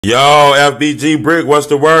Yo, FBG Brick, what's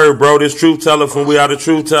the word, bro? This Truth Teller from We Are the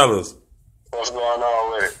Truth Tellers. What's going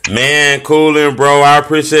on with it? Man, coolin', bro. I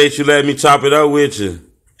appreciate you letting me chop it up with you.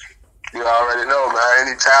 You already know, man.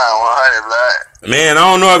 Anytime, 100, black. Man, I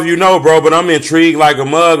don't know if you know, bro, but I'm intrigued like a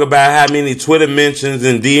mug about how many Twitter mentions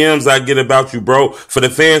and DMs I get about you, bro. For the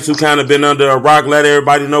fans who kind of been under a rock, let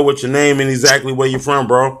everybody know what your name and exactly where you from,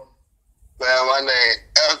 bro. Man, my name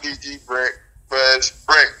FBG Brick. It's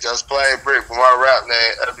Brick, just plain Brick. But my rap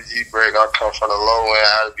name FBG Brick. I come from the low end,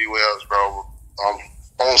 out of B Wells, bro. I'm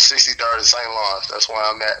on 63rd in St. Lawrence. That's where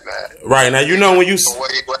I'm at, man. Right now, you know when you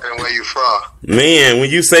where you from? Man, when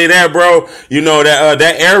you say that, bro, you know that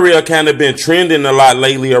that area kind of been trending a lot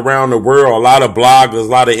lately around the world. A lot of bloggers, a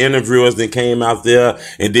lot of interviewers that came out there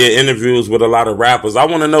and did interviews with a lot of rappers. I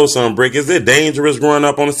want to know something, Brick. Is it dangerous growing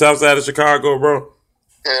up on the south side of Chicago, bro?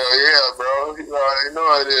 Hell yeah, bro. You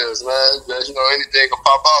know it is, man. You know, anything can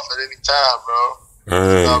pop off at any time, bro.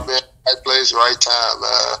 You know, man, right place, right time,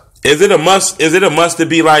 man. Is it a must? Is it a must to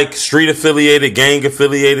be like street affiliated, gang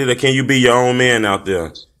affiliated, or can you be your own man out there?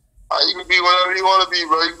 You can be whatever you want to be,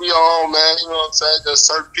 bro. You can be your own man. You know what I'm saying? There's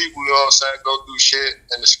certain people, you know what I'm saying, go through shit,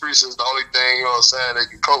 and the streets is the only thing, you know what I'm saying, they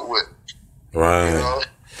can cope with. Right. You know?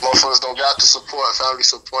 Motherfuckers don't got the support, family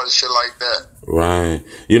support and shit like that. Right.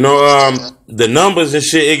 You know, the numbers and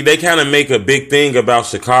shit, they kind of make a big thing about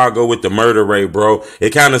Chicago with the murder rate, bro.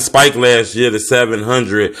 It kind of spiked last year to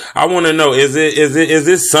 700. I want to know, is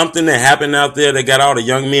this something that happened out there that got all the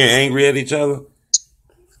young men angry at each other?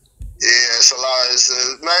 Yeah, it's a lot. It's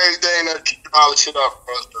the main thing that keep all the shit up,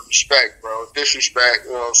 bro, is the respect, bro. Disrespect,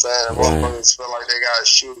 you know what I'm saying? Motherfuckers feel like they got to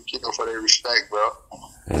shoot and keep them for their respect, bro.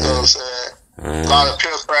 You know what I'm saying? A lot of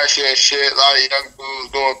pill pressure and shit, a lot of young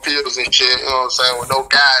dudes doing pills and shit, you know what I'm saying, with no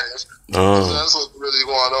guidance. That's what's really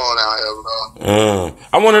going on out here, bro.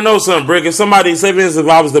 I want to know something, Brick. If somebody, say for instance,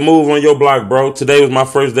 if I was to move on your block, bro, today was my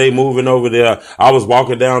first day moving over there. I was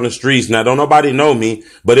walking down the streets. Now, don't nobody know me,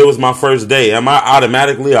 but it was my first day. Am I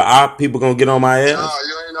automatically a op? People gonna get on my ass? No,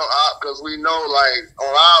 you ain't no op, because we know, like, on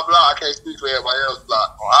our block, I can't speak for everybody else's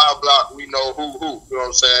block. On our block, we know who, you know what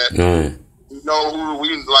I'm saying? We know who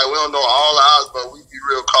we don't know all the odds, but we be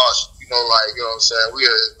real cautious. You know, like, you know what I'm saying?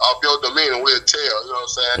 I'll build demeanor, we'll tell, you know what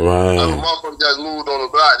I'm saying? Right. Like, a motherfucker just moved on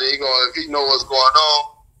the block, then if he know what's going on,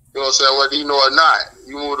 you know what I'm saying, whether he know or not,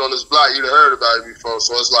 you moved on this block, you'd have heard about it before.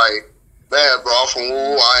 So it's like, man, bro, I'm from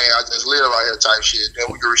Woo, I just live right here type shit.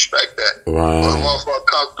 Then we can respect that. Right. But a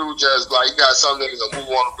motherfucker come through just like, you got some niggas that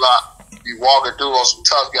move on the block, be walking through on some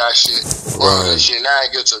tough guy shit. Right. Shit, now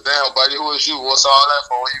it gets a damn, buddy, who is you? What's all that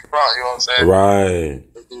for? Where you from? You know what I'm saying? Right.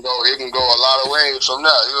 It can go a lot of ways from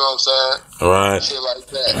that, you know what I'm saying? Right. Shit like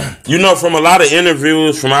that. You know, from a lot of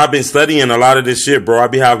interviews, I've been studying a lot of this shit, bro. I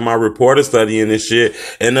be having my reporter studying this shit.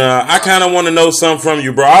 And I kind of want to know something from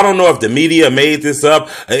you, bro. I don't know if the media made this up.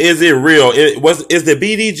 Is it real? Is the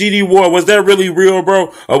BDGD war, was that really real,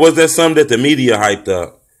 bro? Or was that something that the media hyped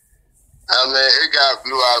up? I mean, it got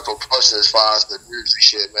blew out of proportion as far as the music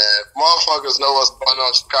shit, man. Motherfuckers know what's going on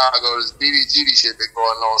in Chicago. This BDGD shit been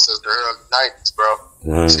going on since the early 90s, bro.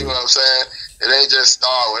 Right. See what I'm saying? It ain't just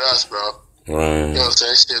start with us, bro. Right. You know what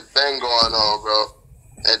I'm saying? Shit been going on, bro.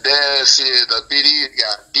 And then, shit, the BD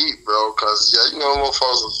got deep, bro, because, you know,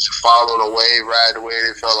 motherfuckers was following the wave, ride the wave.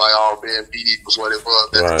 They felt like all being BD was what it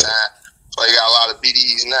was at the time. So you got a lot of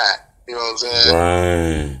BDs now. You know what I'm saying?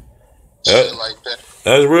 Right. Shit like that.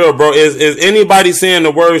 That's real, bro. Is anybody saying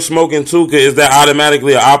the word smoking Tooka, is that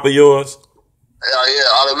automatically an op of yours?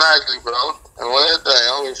 Yeah, automatically, bro. And one other thing, I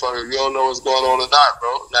don't give a fuck if you don't know what's going on or not, bro.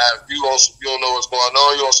 Now, if you don't know what's going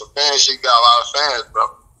on, you on some fan shit, you got a lot of fans, bro. You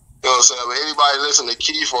know what I'm saying? But anybody listen to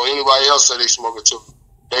Keith or anybody else say they smoking Tooka,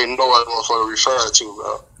 they know what the motherfucker referring to,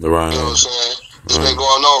 bro. Right. You know what I'm saying? It's been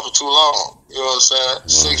going on for too long. You know what I'm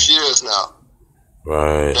saying? 6 years now.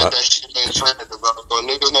 Right. That shit ain't trending, bro. But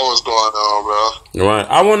niggas know what's going on, bro. Right.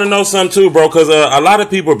 I want to know something too, bro, because a lot of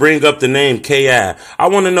people bring up the name K.I. I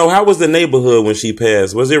want to know, how was the neighborhood when she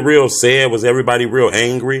passed? Was it real sad? Was everybody real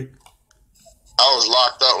angry? I was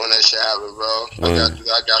locked up when that shit happened, bro.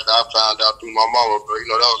 I found out through my mama, bro. You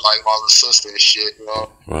know, that was like my little sister and shit, you know.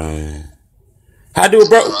 Right. How do it,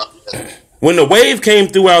 bro? When the wave came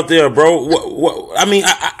through out there, bro, I mean,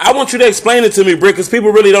 I want you to explain it to me, Brick, because people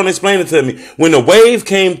really don't explain it to me. When the wave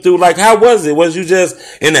came through, like, how was it? Was you just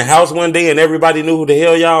in the house one day and everybody knew who the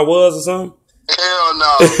hell y'all was or something? Hell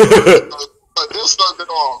no. But this stuff been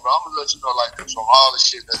on, bro. I'm going to let you know like this from all the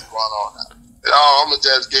shit that's going on now. I'm going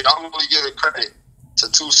to give it credit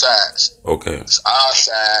to two sides. Okay. It's our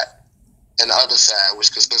side and the other side,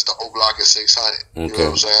 which consists of O Block and 600. You know what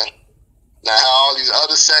I'm saying? Now, how all these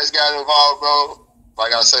other sets got involved, bro,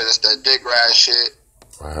 like I said, it's that dick ride shit.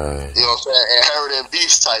 Right. You know what I'm saying? Inheriting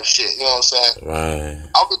beefs type shit. You know what I'm saying? Right.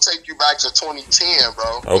 I would take you back to 2010, bro.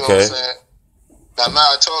 You know what Okay. I'm saying? Now, man,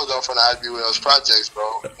 I told you I'm from the IBW's projects, bro.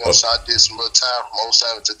 You know what I'm saying? I did some little time from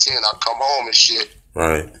 07 to 10. I come home and shit.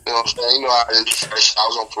 Right. You know what I'm saying? You know, I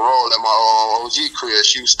was on parole at my OG crib.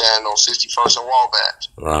 She was standing on 61st and Wabash.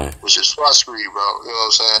 Right. Which is Front Street, bro. You know what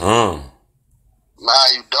I'm saying? Now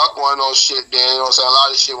you duck one of those shit, then, you know what I'm saying? A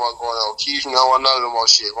lot of shit wasn't going on. Keith, you know, none of them on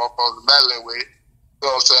shit. Motherfuckers battling with it. You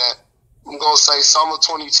know what I'm saying? I'm going to say summer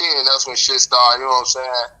 2010, that's when shit started, you know what I'm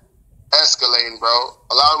saying? Escalating, bro.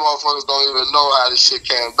 A lot of motherfuckers don't even know how this shit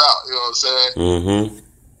came about, you know what I'm saying? Mm-hmm. It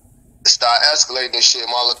started escalating this shit.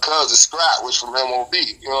 My little cousin, Scrap, which from MOB,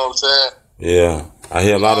 you know what I'm saying? Yeah. I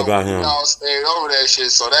hear a lot about him. Y'all stayed over that shit,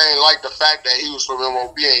 so they ain't like the fact that he was from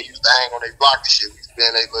MOB and he used to hang on their block and shit. We used to be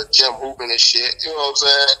in their little gym hooping and shit, you know what I'm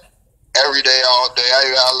saying? Every day, all day. I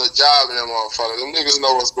even had a little job in them motherfuckers. Them niggas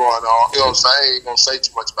know what's going on, you know what I'm saying? I ain't gonna say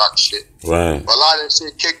too much about the shit. Right. But a lot of that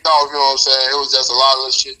shit kicked off, you know what I'm saying? It was just a lot of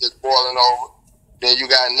the shit just boiling over. Then you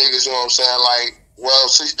got niggas, you know what I'm saying? Like, well,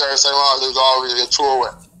 63rd St. Lawrence was already in tour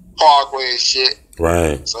with Parkway and shit.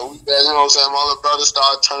 Right. So we, you know what I'm saying? My little brother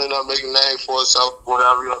started turning up, making a name for himself,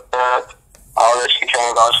 whatever, you know what I'm saying? All that shit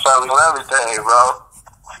came out, selling and everything, bro.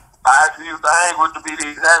 I actually used to hang with the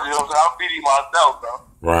BDs heavy, you know what I'm saying? I'm BD myself, bro.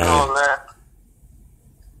 Right. You know what I'm saying?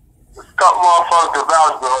 There's a couple motherfuckers that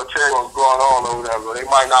vouch, bro, tell you what's going on or whatever. They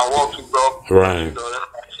might not want to, bro. Right. You know,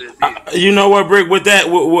 that's how shit be. You know what, Brick? With that,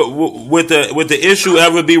 with the issue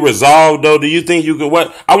ever be resolved though? Do you think you could?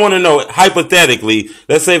 What I want to know, hypothetically,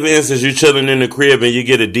 let's say for instance you chilling in the crib and you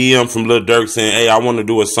get a DM from Lil Durk saying, "Hey, I want to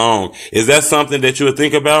do a song." Is that something that you would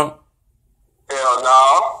think about? Hell no.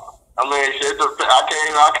 I mean, shit, I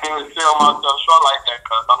can't even sell myself short like that,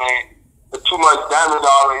 cause I mean, there's too much damage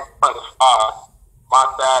already for the my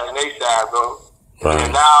side and they side, bro. Right.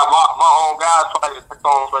 And now my own guys trying to take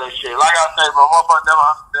on for that shit. Like I said, bro, motherfuckers never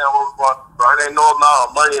understand what we're going through, bro. It ain't no amount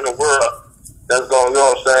of money in the world that's going, you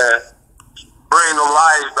know what I'm saying, bring them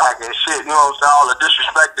lives back and shit, you know what I'm saying, all the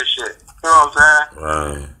disrespect and shit. You know what I'm saying?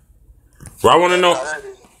 Right. Bro, I want to know,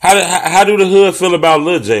 how do the hood feel about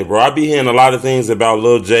Liljay, bro? I be hearing a lot of things about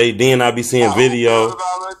Liljay. Then I be seeing videos.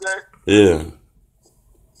 Yeah.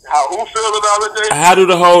 Who feel about Liljay? How do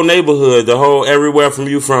the whole neighborhood, the whole everywhere from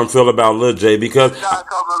you from feel about Liljay? Because you gotta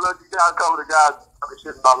cover the guys talking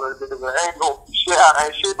shit about Liljay. Ain't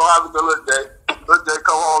shit gonna happen to Liljay. Liljay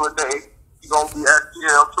come home today. He gonna be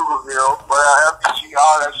STL, Tookaville, FBG,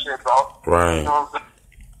 all that shit, bro. Right. You know what I'm saying?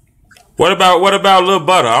 What about Lil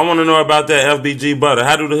Butter? I want to know about that FBG Butter.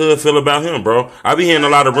 How do the hood feel about him, bro? I be hearing a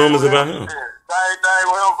lot of rumors about him. Same thing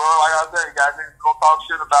with him, bro. Like I said, you got niggas gonna talk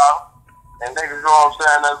shit about him. And niggas, you know what I'm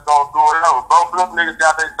saying, that's gonna do whatever. Both of them niggas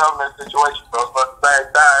got themselves in that situation, bro. But at the same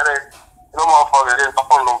time, it ain't, no motherfucker didn't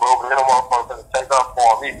phone them, bro. But no motherfucker gonna take up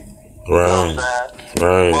for him either. Right. You know what I'm saying?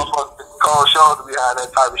 Right. Motherfuckers cold shoulders behind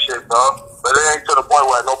that type of shit, bro. But it ain't to the point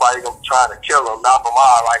where nobody gonna be trying to kill him. Not from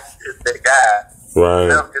our, like, it's their guy.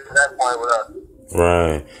 Right. Never get to that point with us.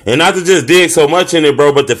 Right. And not to just dig so much in it,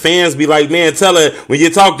 bro, but the fans be like, man, tell her when you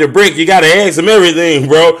talk to Brick, you gotta ask him everything,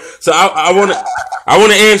 bro. So I wanna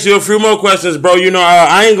ask you a few more questions, bro. You know,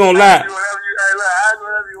 I ain't gonna lie. Ask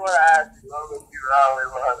whatever you wanna ask.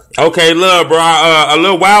 Okay, look, bro. A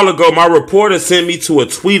little while ago, my reporter sent me to a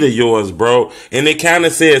tweet of yours, bro, and it kind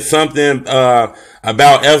of said something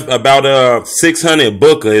about 600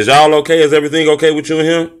 Booker. Is y'all okay? Is everything okay with you and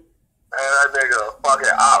him? Man, that nigga a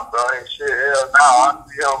fucking op, bro. Ain't shit. Hell no. I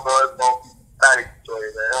see him, bro. It's gonna be static between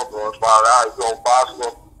man. Him, bro. It's wild out. He's gonna box him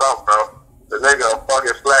or something, bro. The nigga a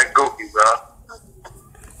fucking flat goofy, bro.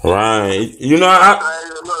 Right. You know,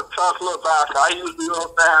 He's a little tough little bastard. I used to, you know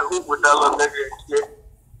what I'm saying, hoop with that little nigga and shit.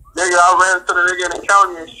 Nigga, I ran into the nigga in the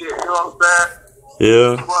county and shit. You know what I'm saying?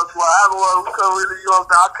 yeah. What happened was, we couldn't really, you know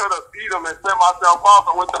what I'm saying? I could have beat him and sent myself off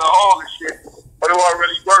and went to the hole and shit. But it wasn't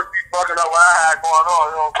really worth me fucking up what I had going on,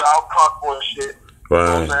 you know what I'm saying? I was comfortable and shit. Right. You know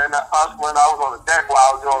what I'm saying? That when I was on the deck while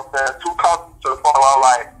I was, you know what I'm saying, too comfortable to the point where I was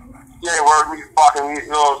like, you ain't worth me fucking me,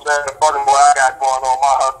 you know what I'm saying? The fucking boy I got going on,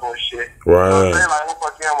 my hustle and shit. Right. You know what I'm saying? Like, what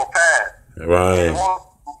fuck him a pass? Right. You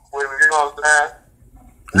know what I'm saying?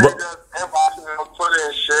 Niggas, inboxing him, Twitter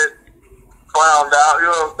and shit, clowned out, you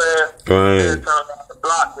know what I'm saying? Right. They trying to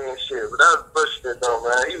block me and shit, but that's bullshit though,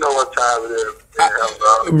 man. You know what time it is.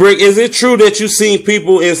 Man, Brick, is it true that you seen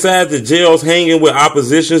people inside the jails hanging with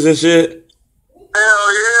oppositions and shit?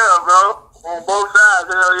 Hell yeah, bro. On both sides,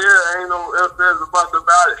 hell yeah. Ain't no ifs, ands, or buts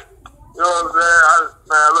about it. You know what I'm saying?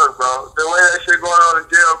 Man, look, bro. The way that shit going on in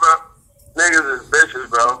jail, bro, niggas is bitches,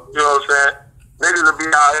 bro. You know what I'm saying? Niggas will be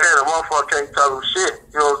out here, the motherfucker can't tell them shit.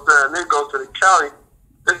 You know what I'm saying? Niggas go to the county,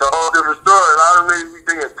 it's a whole different story. A lot of niggas be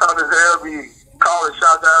thinking tough as hell, be calling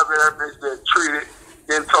shots out of that bitch, getting treated,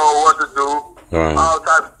 getting told what to do, all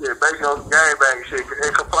types of shit, basically on some gangbang shit,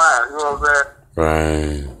 in compliance, you know what I'm saying?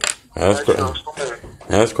 Right.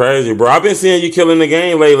 That's crazy, bro. I've been seeing you killing the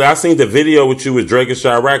game lately. I seen the video with you with Drake and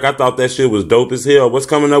Chirac. I thought that shit was dope as hell. What's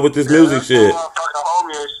coming up with this music shit? I'm fucking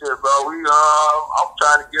homie and shit, bro. I'm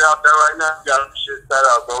trying to get out there right now. Got some shit set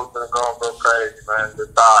up, bro. It's been going so crazy, man.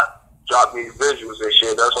 Just thought, drop me visuals and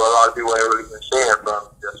shit. That's what a lot of people ain't really been seeing from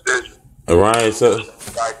just visuals. All right, so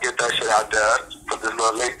I get that shit out there. Put this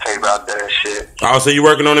little mixtape out there and shit. Oh, so you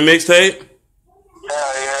working on a mixtape?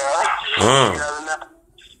 Yeah.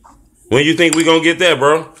 When you think we gonna get that,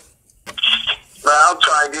 bro? Man, I'm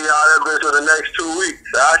trying to get y'all that bitch for the next 2 weeks.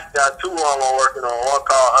 I actually got 2 I'm working on. One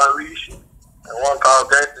called Unleash and one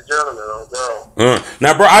called Gangsta Gentleman.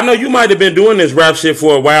 Now, bro, I know you might have been doing this rap shit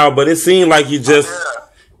for a while, but it seemed like you just,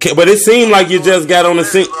 got on the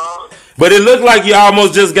scene. But it looked like you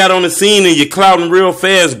almost just got on the scene and you're clouding real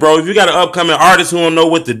fast, bro. If you got an upcoming artist who don't know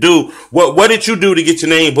what to do, what did you do to get your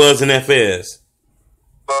name buzzing that fast?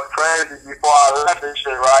 But crazy before I left this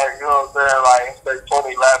shit, right? You know what I'm saying? Like, say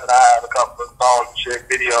 2011, I had a couple of songs and shit,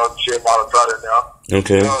 videos and shit while I started now.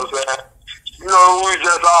 Okay. You know what I'm saying? You know, we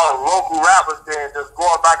just all local rappers then, just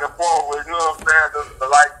going back and forth with, you know what I'm saying? Just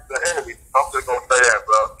like the enemy. I'm just gonna say that,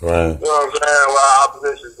 bro. Right. You know what I'm saying? With our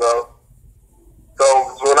opposition, bro. So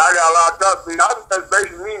when I got locked up, see, I'm just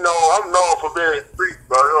basically I'm known for being street,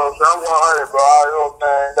 bro. You know what I'm saying? I'm 100, bro. You know what I'm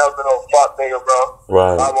saying? Never been no fuck nigga, bro.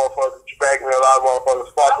 Right. A lot of motherfuckers respect me, a lot of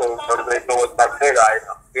motherfuckers fuck me because they know what type of nigga I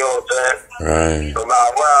am. You know what I'm saying? Right. So now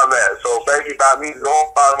where I'm at. So basically by me knowing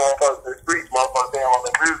a lot of motherfuckers in the streets, motherfuckers saying on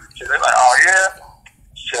the music shit, they like, oh yeah?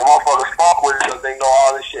 Shit, motherfuckers fuck with it because they know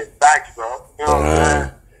all this shit facts, bro. You know what I'm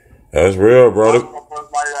saying? That's real, bro.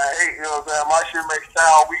 Motherfuckers like, hey, you know what I'm saying? My shit makes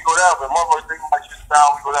sound weak or whatever. Motherfuckers think my shit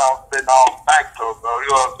sound weak or whatever. I'm spitting all facts though, bro. You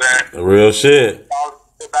know what I'm saying? The real shit. I'll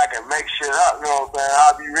sit back and make shit up. You know what I'm saying?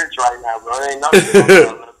 I'll be rich right now, bro. It ain't nothing. You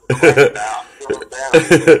know what I'm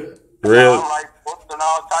saying? Real. I'm like posting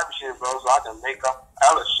all type of shit, bro, so I can make up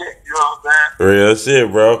hella shit. You know what I'm saying? Real shit,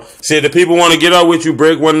 bro. Shit, the people want to get up with you,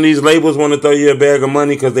 Brick. One of these labels want to throw you a bag of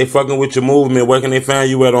money because they fucking with your movement. Where can they find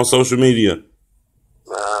you at on social media?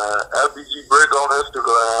 FBG Brick on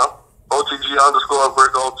Instagram,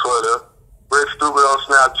 OTG_Brick on Twitter, Brick Stupid on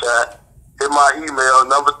Snapchat. Hit my email,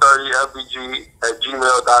 number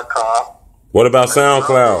 30fbg@gmail.com. What about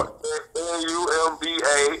SoundCloud?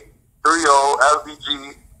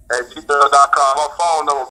 NUMBA30FBG@gmail.com. My phone number